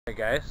Hey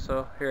guys,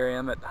 so here I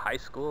am at the high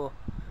school,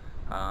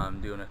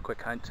 doing a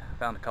quick hunt.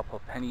 Found a couple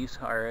of pennies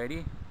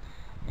already,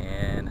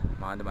 and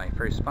I'm on to my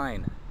first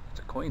find.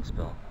 It's a coin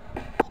spill.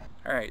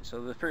 Alright,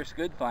 so the first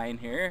good find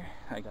here,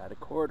 I got a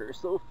quarter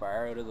so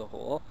far out of the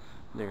hole.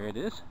 There it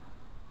is.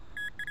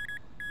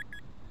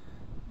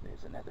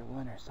 There's another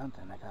one or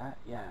something I got.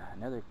 Yeah,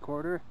 another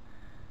quarter,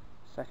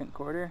 second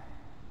quarter.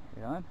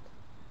 Right on.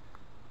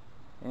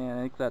 And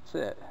I think that's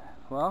it.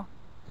 Well,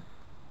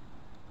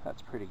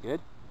 that's pretty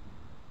good.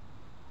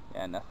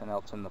 Yeah, nothing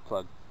else in the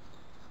plug.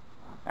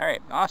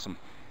 Alright, awesome.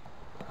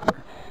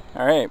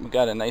 Alright, we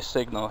got a nice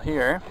signal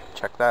here.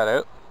 Check that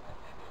out.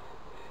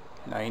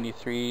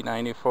 93,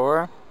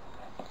 94.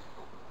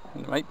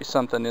 And there might be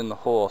something in the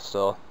hole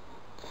still.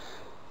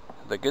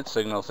 The good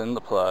signal's in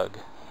the plug.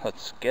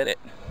 Let's get it.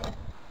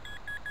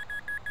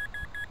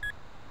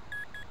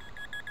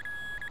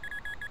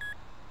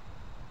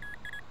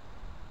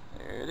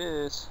 There it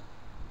is.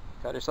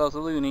 Got ourselves a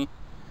loony.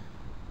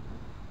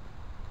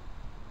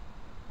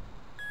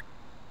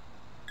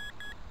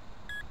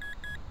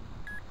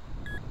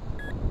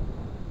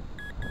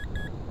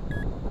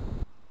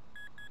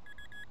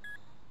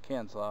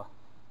 Kansas.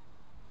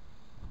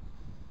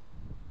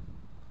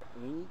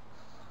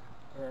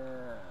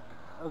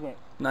 Okay.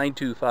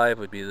 925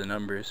 would be the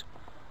numbers,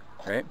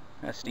 right?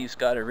 Steve's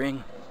got a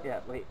ring.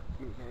 Yeah, wait.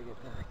 You're gonna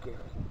get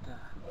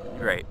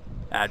the Right.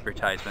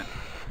 Advertisement.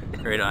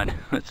 Right on.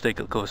 Let's take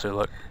a closer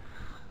look.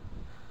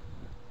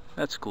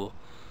 That's cool.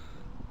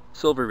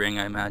 Silver ring,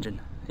 I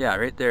imagine. Yeah,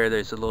 right there,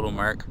 there's a little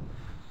mark.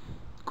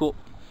 Cool.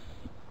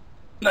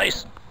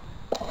 Nice.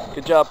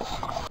 Good job.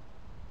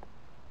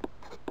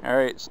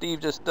 Alright,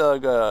 Steve just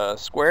dug a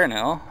square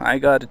now. I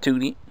got a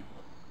Toonie.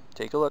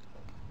 Take a look.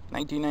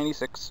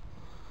 1996.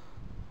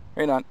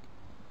 Right on.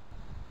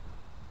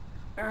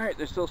 Alright,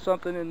 there's still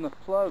something in the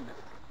plug.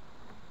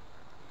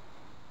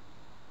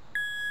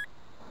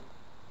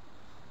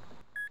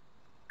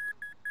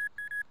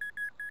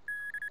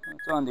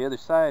 It's on the other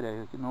side.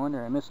 No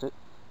wonder I missed it.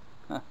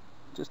 Huh,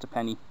 just a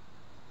penny.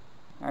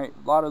 Alright,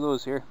 a lot of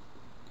those here.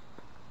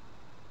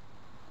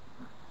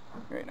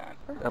 Right on.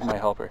 Of my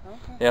helper.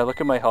 Okay. Yeah, look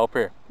at my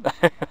helper.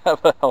 I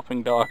have a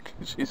helping dog.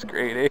 She's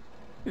great, eh?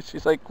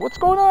 She's like, what's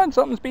going on?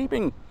 Something's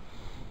beeping.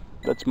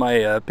 That's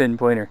my pin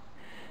pointer.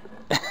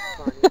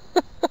 funny.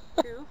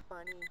 Too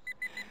funny.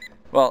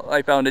 Well,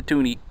 I found a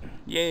Toonie.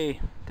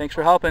 Yay. Thanks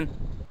for helping.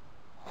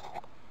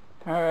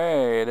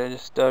 Alright, I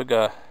just dug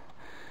a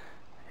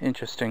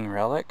interesting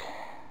relic.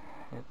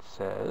 It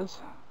says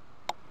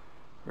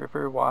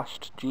river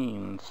washed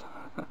jeans.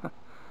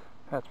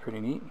 That's pretty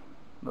neat.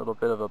 A little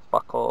bit of a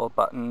buckle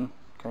button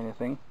kind of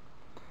thing.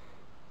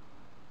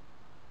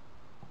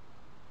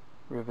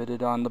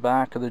 Riveted on the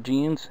back of the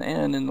jeans,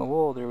 and in the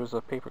hole there was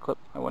a paper clip.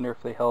 I wonder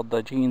if they held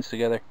the jeans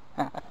together.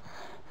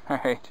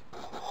 Alright.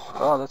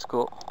 Oh, that's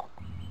cool.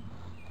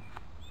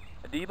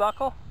 A D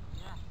buckle?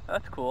 Yeah.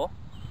 That's cool.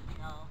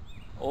 No.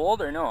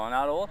 Old or no?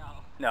 Not old?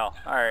 No. No.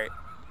 Alright.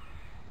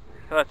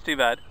 Well, that's too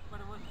bad. But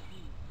it was a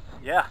D.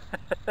 Yeah.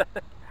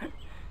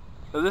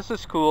 So this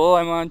is cool.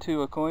 I'm on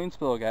to a coin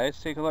spill,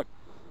 guys. Take a look.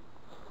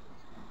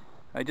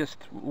 I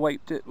just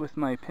wiped it with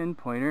my pin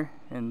pointer,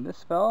 and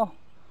this fell,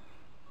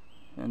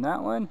 and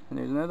that one, and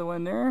there's another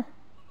one there,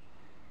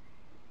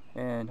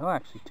 and oh,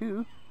 actually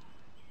two,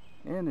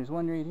 and there's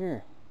one right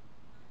here.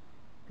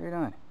 Right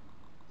on.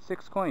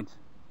 6 coins,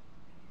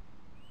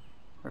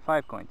 or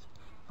 5 coins.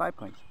 5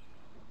 coins.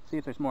 See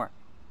if there's more.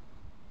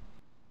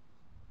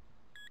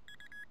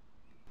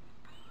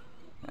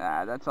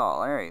 Ah, that's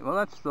all. All right. Well,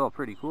 that's still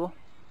pretty cool.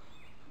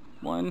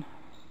 1.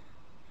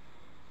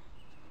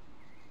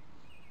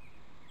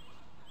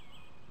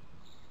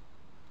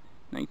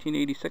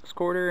 1986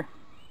 quarter,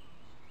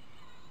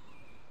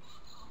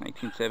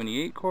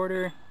 1978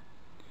 quarter,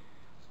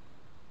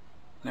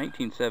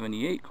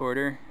 1978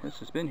 quarter, this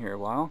has been here a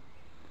while,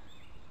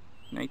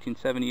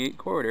 1978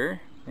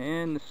 quarter,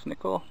 and this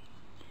nickel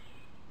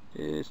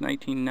is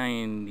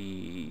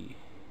 1990,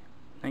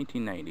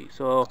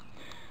 so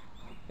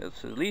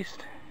it's at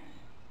least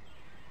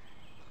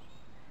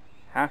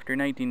after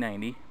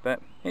 1990,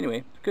 but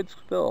anyway, good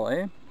spill,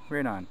 eh?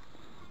 Right on.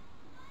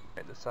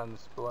 Right, the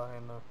sun's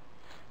behind the...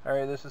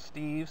 Alright, this is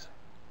Steve's.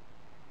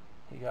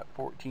 He got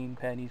 14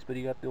 pennies, but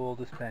he got the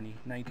oldest penny,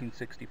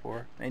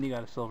 1964. And he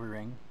got a silver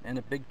ring, and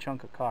a big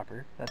chunk of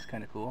copper. That's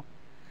kind of cool.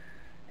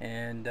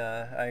 And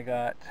I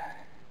got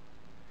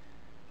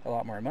a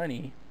lot more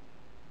money,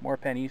 more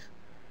pennies,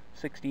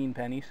 16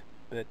 pennies,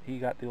 but he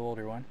got the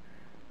older one.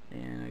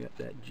 And I got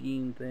that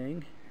jean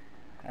thing.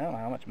 I don't know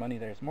how much money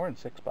there's, more than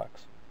 $6.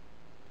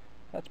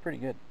 That's pretty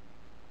good.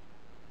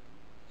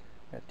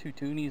 Got 2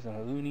 Toonies and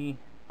a loony,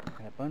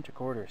 and a bunch of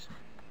quarters.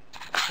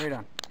 Right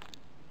on.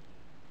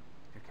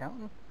 You're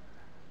counting?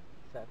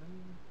 7?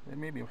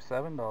 Maybe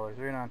 $7.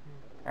 Right on.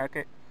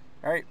 Okay.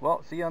 Alright,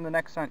 well, see you on the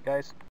next hunt,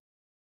 guys.